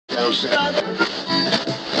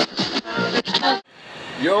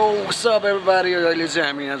Yo, what's up everybody? अहिले चाहिँ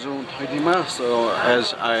हामी यहाँ छौँ थैतीमा. So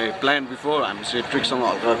as I planned before, हामी चाहिँ ट्रिक्ससँग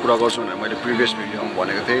हल्का कुरा गर्छौँ भनेर मैले प्रिभियस भिडियोमा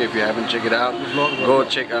भनेको थिएँ. If you haven't checked it out, go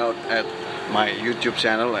check out at my YouTube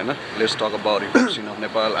channel, हैन? Let's talk about hip hop scene of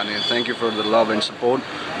Nepal. And thank you for the love and support.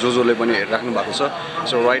 जोले पनि हेरिराख्नु भएको छ.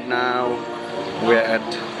 So right now we are at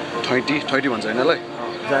 20 भन्छ हैन ल?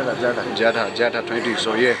 Jata 20.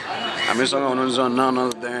 So yeah, हामीसँग हुनुहुन्छ none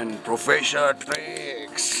other than Professor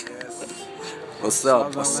Trix. What's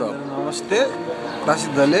up? Namaste.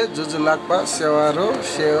 Dasidale, Jojolakpa, Sevaro,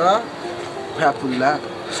 Seva, Papulla,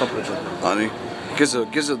 Soprato. अनि के छ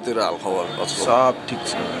तेरो हाल खबर? सब ठिक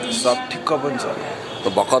पनि छ. त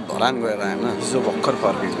भक्कत धरान गएर हैन? जो भक्कर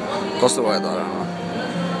फर्किन्छ. कस्तो भयो धरानमा?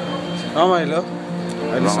 रमाइलो.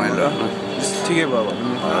 ठिकै भयो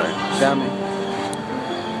भन्नु. दामी.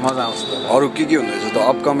 मजा आउँछ. अरु के हुँदैछ त?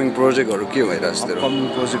 अपकमिङ प्रोजेक्टहरु के भइरहेछ तेरो? अपकमिङ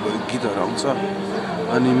प्रोजेक्टहरु गीतहरु आउँछ.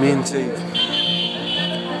 अनि मेन चाहिँ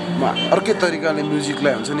अर्कै तरिकाले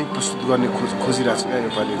म्युजिकलाई हुन्छ नि प्रस्तुत गर्ने खोजिरहेको छु क्या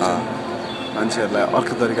योपालि चाहिँ मान्छेहरूलाई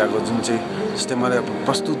अर्कै तरिकाको जुन चाहिँ जस्तै मलाई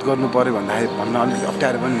प्रस्तुत गर्नु पर्यो भन्दाखेरि भन्न अलिक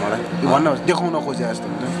अप्ठ्यारो पनि मलाई भन्न देखाउन खोजिरहेको जस्तो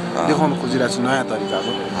हुन्छ देखाउन खोजिरहेको छु नयाँ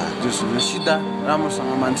तरिकाको जो सिधा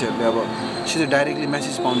राम्रोसँग मान्छेहरूले अब सिधै डाइरेक्टली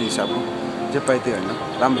मेसेज पाउने हिसाबको जे पाए त्यही होइन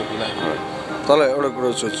राम्रो कुरा. तँलाई एउटा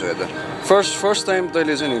कुरो सोध्छु हेर फर्स्ट टाइम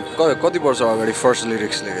तैँले चाहिँ नि कति वर्ष अगाडि फर्स्ट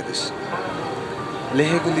लिरिक्स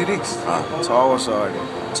लेखेको लिरिक्स 6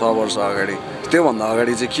 वर्ष अगाडि त्योभन्दा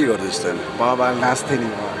अगाडि चाहिँ के गर्दैछ तैँले? बाबा नाच्थेँ नि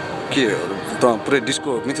के त पुरै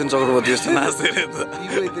डिस्को मिथुन चक्रवर्ती जस्तो नाच्दै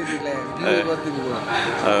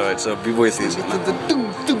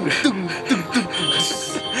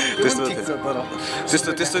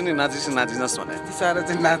त्यस्तो नि नाचिनस् भने त्यति साह्रो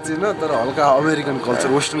चाहिँ नाचेन तर हल्का अमेरिकन कल्चर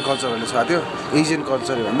वेस्टर्न कल्चरहरूले छ थियो एसियन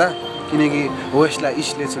कल्चर भन्दा किनकि वेस्टलाई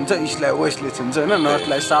इस्टले छुन्छ इस्टलाई वेस्टले छुन्छ होइन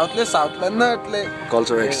नर्थलाई साउथलाई नर्थले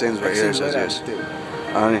कल्चर एक्सचेन्ज भइरहेको.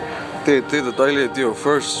 अनि त्यही त तैँले त्यो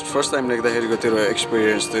फर्स्ट टाइम लेख्दाखेरिको तेरो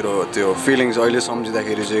एक्सपिरियन्स त्यो फिलिङ्स अहिले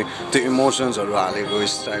सम्झिँदाखेरि चाहिँ त्यो इमोसन्सहरू हालेको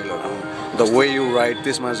स्टाइलहरू द वे यु राइट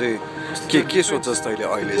त्यसमा चाहिँ के सोच्छस् तैँले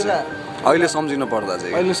अहिले सम्झिनु पर्दा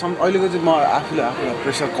चाहिँ अहिलेको चाहिँ म आफूलाई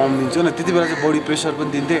प्रेसर कम दिन्छु न त्यति बेला चाहिँ बढी प्रेसर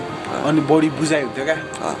पनि दिन्थेँ अनि बढी बुझाइ हुन्थ्यो क्या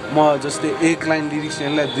म जस्तै एक लाइन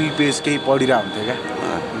लिरिक्सलाई 2 पेज केही पढिरहेको हुन्थ्यो क्या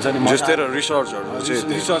हुन्छ नि जस्तै रिसर्चहरू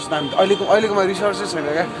रिसर्च नाम अहिलेकोमा रिसर्चै छैन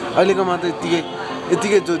क्या अहिलेकोमा त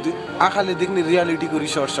यतिकै जो आँखाले देख्ने रियालिटीको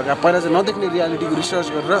रिसर्च छ क्या पहिला चाहिँ नदेख्ने रियालिटीको रिसर्च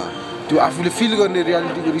गरेर त्यो आफूले फिल गर्ने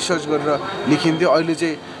रियालिटीको रिसर्च गरेर लेखिन्थ्यो अहिले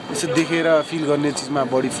चाहिँ यसो देखेर फिल गर्ने चिजमा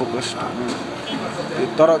बढी फोकस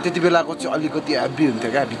तर त्यति बेलाको चाहिँ अलिकति ह्याप्पी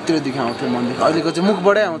हुन्थ्यो क्या भित्रदेखि आउँथ्यो मनदेखि अहिलेको चाहिँ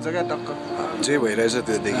मुखबाटै आउँछ क्या टक्क जे भइरहेछ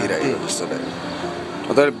त्यो देखिरहेको जस्तो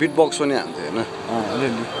लाग्यो तर बिट बक्स पनि हान्थ्यो होइन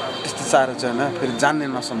अलिअलि त्यस्तो साह्रो छैन फेरि जान्ने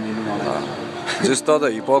नसम्झिनु मलाई जस्तो त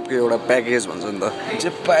हिपहपको एउटा प्याकेज भन्छ नि त जे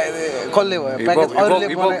कसले भयो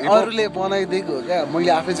अरूले बनाइदिएको हो क्या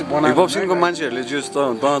मैले आफै चाहिँ बनाएको हिपहप सिनको मान्छेहरूले जस्तो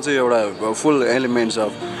त चाहिँ एउटा फुल एलिमेन्ट्स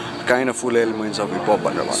अफ हिपहप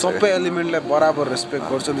भनेर भन्छ सबै एलिमेन्टलाई बराबर रेस्पेक्ट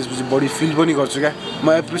गर्छु त्यसपछि बढी फिल पनि गर्छु क्या म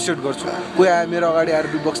एप्रिसिएट गर्छु कोही आयो मेरो अगाडि आएर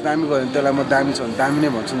बिट बक्स दामी गयो भने त्यसलाई म दामी छ भने दामी नै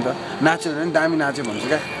भन्छु नि त नाच्यो भने पनि दामी नाच्यो भन्छु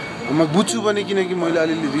क्या म बुझ्छु पनि किनकि मैले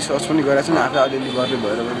अलिअलि रिसर्च पनि गरेको छु नि आफै अलिअलि गर्ने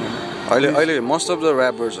भएर पनि अहिले मोस्ट अफ द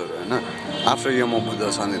ऱ्यापर्सहरू होइन आफ्टर यमा बुद्ध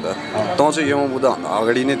छ नि त तँ चाहिँ यमा बुद्धभन्दा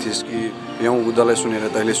अगाडि नै थिइस् कि यमा बुद्धलाई सुनेर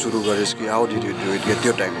तैँले सुरु गरेस् कि how did you do it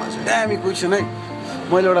त्यो टाइममा चाहिँ दामी क्वेसन है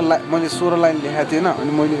मैले मैले 16 लाइन लेखाएको थिएँ होइन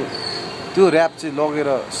अनि मैले त्यो ऱ्याप चाहिँ लगेर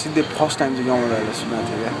सिधै फर्स्ट टाइम चाहिँ यमा बुद्धलाई सुनाएको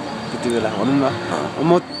थिएँ क्या त्यति बेला भनौँ न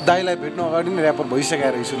म दाइलाई भेट्नु अगाडि नै ऱ्यापर भइसकेको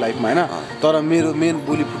रहेछु लाइफमा होइन तर मेरो मेन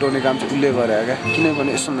बोली फुटाउने काम चाहिँ उसले गरेको क्या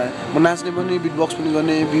किनभने यसो म नाच्ने पनि बिट बक्स पनि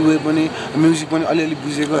गर्ने बिवे पनि म्युजिक पनि अलिअलि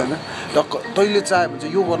बुझेको होइन टक्क तैँले चाह्यो भने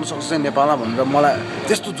चाहिँ यो गर्न सक्छ चाहिँ नेपालमा भनेर मलाई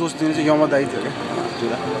त्यस्तो जोस दिने चाहिँ यमा दाइ थियो क्या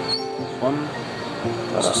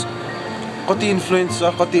कति इन्फ्लुएन्स छ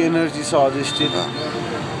कति एनर्जी छ अझै स्टिल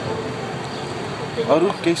अरू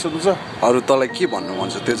केही सोध्नु छ अरू तँलाई के भन्नु मन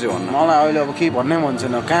छ त्यो चाहिँ भन्नु मलाई अहिले अब केही भन्नै मन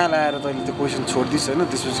छैन कहाँ ल्याएर तैँले त्यो क्वेसन छोडिदिस् होइन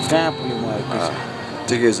त्यसपछि कहाँ पुग्यो मलाई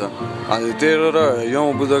ठिकै छ अनि तेरो र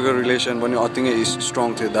यमा बुद्धको रिलेसन पनि अति नै स्ट्रङ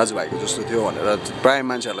थियो दाजुभाइको जस्तो थियो भनेर प्रायः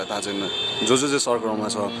मान्छेहरूलाई थाहा छैन जो चाहिँ सर्कलमा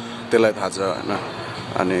छ त्यसलाई थाहा छ होइन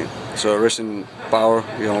अनि सो रेस्ट इन पावर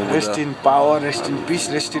यमा Buddha rest in power rest in piece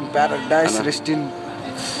rest in paradise rest in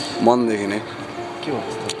मनदेखि नै के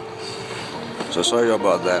भन्छ So sorry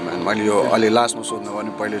about that, man. मैले यो अलि लास्टमा सोध्नु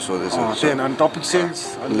पनि पहिले सोधेछु topic change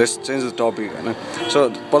let's change the topic होइन सो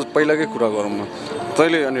पहिलाकै कुरा गरौँ न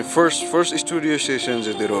तैँले अनि फर्स्ट स्टुडियो सेसन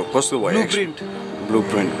चाहिँ तेरो कस्तो भयो ब्लु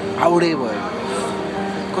प्रिन्ट आउडै भयो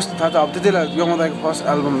कस्तो थाहा छ अब त्यति बेला यमा दाइको फर्स्ट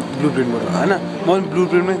एल्बम ब्लु प्रिन्टबाट होइन म पनि ब्लु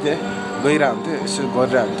प्रिन्टमै थिएँ गइरहेको हुन्थेँ यसो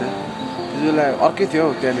गरिरहेको हुन्थेँ बेला अर्कै थियो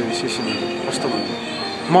त्यहाँनिर सेसन कस्तो भन्थ्यो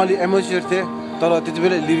म अलि एमोचर थिएँ तर त्यति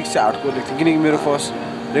बेला लिरिक्स चाहिँ हार्डकोर लेख्थेँ किनकि मेरो फर्स्ट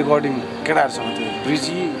रेकर्डिङ केटाहरूसँग थियो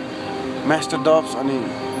ब्रिजी मास्टर डब्स अनि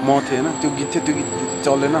म थिएँ होइन त्यो गीत थियो त्यो गीत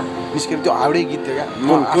चल्दैन निस्केर त्यो हाउडै गीत थियो क्या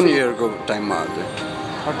कुन इयरको टाइममा थियो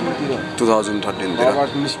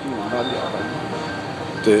 2013 निस्किनु भन्दा अलि अगाडि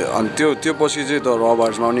अनि त्यो पछि चाहिँ त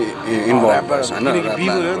रबार्समा पनि इन्भल्भ भएछ होइन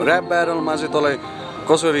ऱ्याप ब्याटलमा चाहिँ तँलाई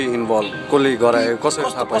कसरी इन्भल्भ कसले गरायो कसरी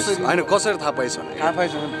थाहा पाइछ होइन कसरी थाहा पाइछ थाहा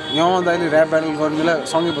पाइछ यहाँ दाइले ऱ्याप ब्याटल गर्ने बेला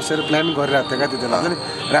सँगै बसेर प्लान गरिरहेको थियो क्या त्यति बेला नि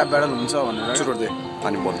ऱ्याप ब्याटल हुन्छ भनेर सुरु दे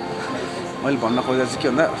अनि बोल मैले भन्न खोजेको चाहिँ के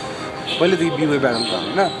भन्दा पहिलेदेखि बिबोय ब्याटल त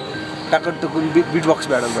होइन टाकट टुकुन बिट बक्स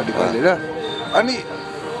ब्याटलपट्टि पहिलेर अनि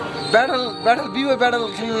ब्याटल बिबोय ब्याटल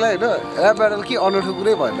खेल्नुलाई होइन ऱ्याप ब्याटल के अनौठो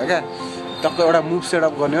कुरै भएन क्या टक्क एउटा मुभ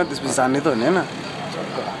सेटअप गर्ने हो त्यसपछि जान्ने त हुने होइन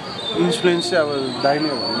इन्फ्लुएन्स चाहिँ अब दाइ नै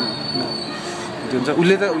हो त्यो हुन्छ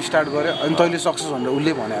उसले त स्टार्ट गर्यो अनि तैँले सक्सेस भनेर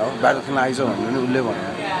उसले भने हो ब्याटल खेल्न आइज भनेर पनि उसले भने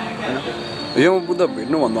होइन यमा बुद्ध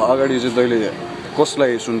भेट्नुभन्दा अगाडि चाहिँ तैँले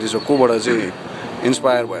कसलाई सुन्थिस् कोबाट चाहिँ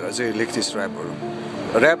इन्सपायर भएर चाहिँ लेख्थिस् ऱ्यापहरू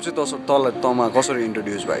ऱ्याप चाहिँ तँमा कसरी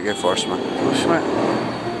इन्ट्रोड्युस भयो क्या फर्स्टमा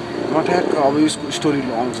म ठ्याक्क अब यसको स्टोरी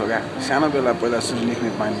लङ छ क्या सानो बेला पहिला सुरु लेख्ने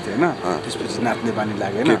बानी थियो होइन त्यसपछि नाच्ने बानी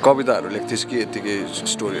लाग्यो होइन कविताहरू लेख्थिस् कि यत्तिकै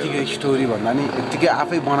स्टोरी भन्दा नि यत्तिकै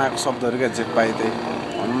आफै बनाएको शब्दहरू क्या जे पाए त्यही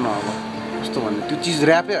भनौँ न अब कस्तो भन्ने त्यो चिज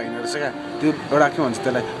ऱ्यापै होइन रहेछ क्या त्यो एउटा के भन्छ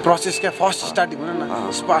त्यसलाई प्रोसेस क्या फर्स्ट स्टार्टिङ भनौँ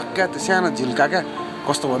न स्पार्क क्या त्यो सानो झिल्का क्या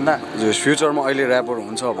कस्तो भन्दा फ्युचरमा अहिले ऱ्यापहरू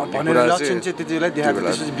हुन्छ भनेर लक्षण चाहिँ त्यति बेला देखाएको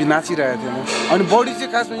त्यसपछि नाचिरहेको थिएँ म अनि बडी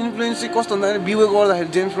चाहिँ खासमा इन्फ्लुएन्स चाहिँ कस्तो भन्दाखेरि बिबो गर्दाखेरि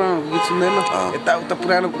जेम्स ब्राउनको गीत सुन्दैन यताउता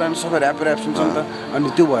पुरानो सबै ऱ्याप सुन्छ नि त अनि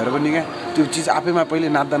त्यो भएर पनि क्या त्यो चिज आफैमा पहिले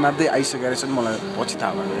नाच्दै आइसकेको रहेछ नि मलाई पछि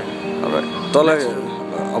थाहा भयो क्या तँलाई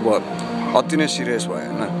अब अति नै सिरियस भयो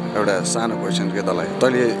होइन एउटा सानो क्वेसन के तँलाई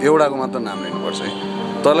तैँले एउटाको मात्र नाम लिनुपर्छ है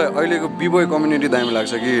तँलाई अहिलेको बिबोय कम्युनिटी दामी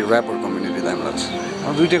लाग्छ कि ऱ्यापर कम्युनिटी दामी लाग्छ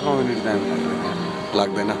दुइटै कम्युनिटी दामी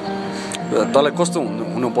लाग्दैन तँलाई कस्तो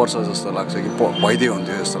हुनुपर्छ जस्तो लाग्छ कि भइदियो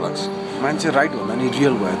हुन्थ्यो जस्तो लाग्छ मान्छे राइट भन्दा नि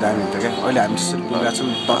रियल भयो दामी हुन्छ क्या अहिले हामी त्यसरी पुगिरहेको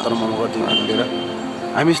छौँ तर ममा गरिदिनु लिएर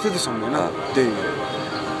हामी यस्तै त सक्दैन त्यही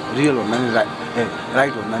रियल भन्दा नि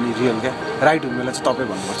राइट भन्दा नि रियल क्या राइट हुने बेला चाहिँ तपाईँ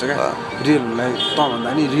भन्नुपर्छ क्या रियल हुनलाई त भन्दा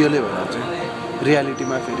नि रियलै भएर चाहिँ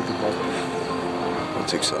रियालिटीमा फेरि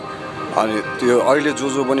ठिक छ अनि त्यो अहिले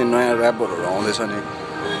जो पनि नयाँ ऱ्यापरहरू आउँदैछ नि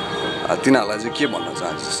तिनीहरूलाई चाहिँ के भन्न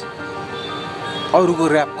चाहन्छस् अरूको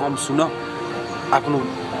ऱ्याप कम सुन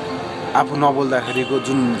आफू नबोल्दाखेरिको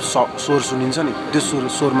जुन स्वर सुनिन्छ नि त्यो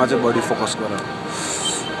स्वरमा चाहिँ बढी फोकस गर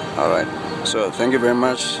Alright, so thank you very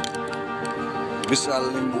much Vishal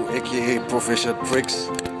Limbu aka professor tricks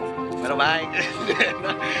मेरो भाइ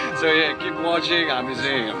सो किप वाचिङ हामी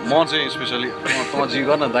चाहिँ म चाहिँ स्पेसली त जी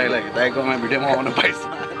गर्न दाइलाई दाइकोमा भिडियोमा आउनु पाइन्छ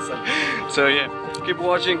so keep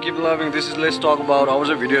watching, keep loving. This is Let's Talk About. आउँछ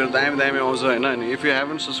भिडियोहरू दामी आउँछ होइन अनि इफ यु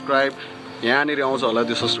हेभन्ट सब्सक्राइब यहाँनिर आउँछ होला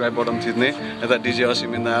त्यो सब्सक्राइब बटन थिच्ने यता DJ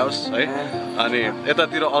Asim in the house है अनि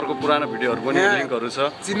यतातिर अर्को पुरानो भिडियोहरू पनि लिङ्कहरू छ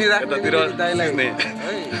यतातिर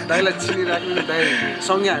दाइलाई चिनिराख्ने दाइ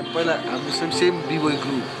सँगै हामी पहिला हाम्रो सेम बिबोय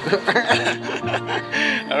ग्रुप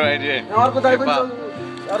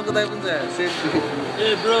अर्को दाइ पनि छ same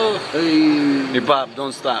A bro hip hop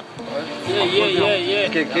don't stop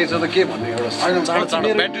के छ त के भन्ने एउटा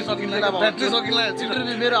ब्याट्री सकिँदैन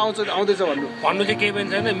इन्टरभ्यु मेरो आउँदैछ भन्नु चाहिँ केही पनि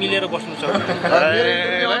छैन मिलेर बस्नु छ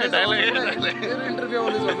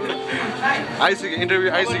इन्टरभ्यु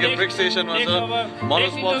आइसक्यो ब्रेक स्टेसनमा छ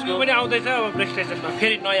मनोज पप्सको पनि आउँदैछ अब ब्रेक स्टेसनमा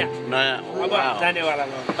फेरि नयाँ अब जानेवाला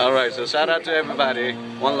Alright, so shout out to everybody.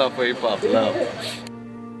 One love for hip hop. Love.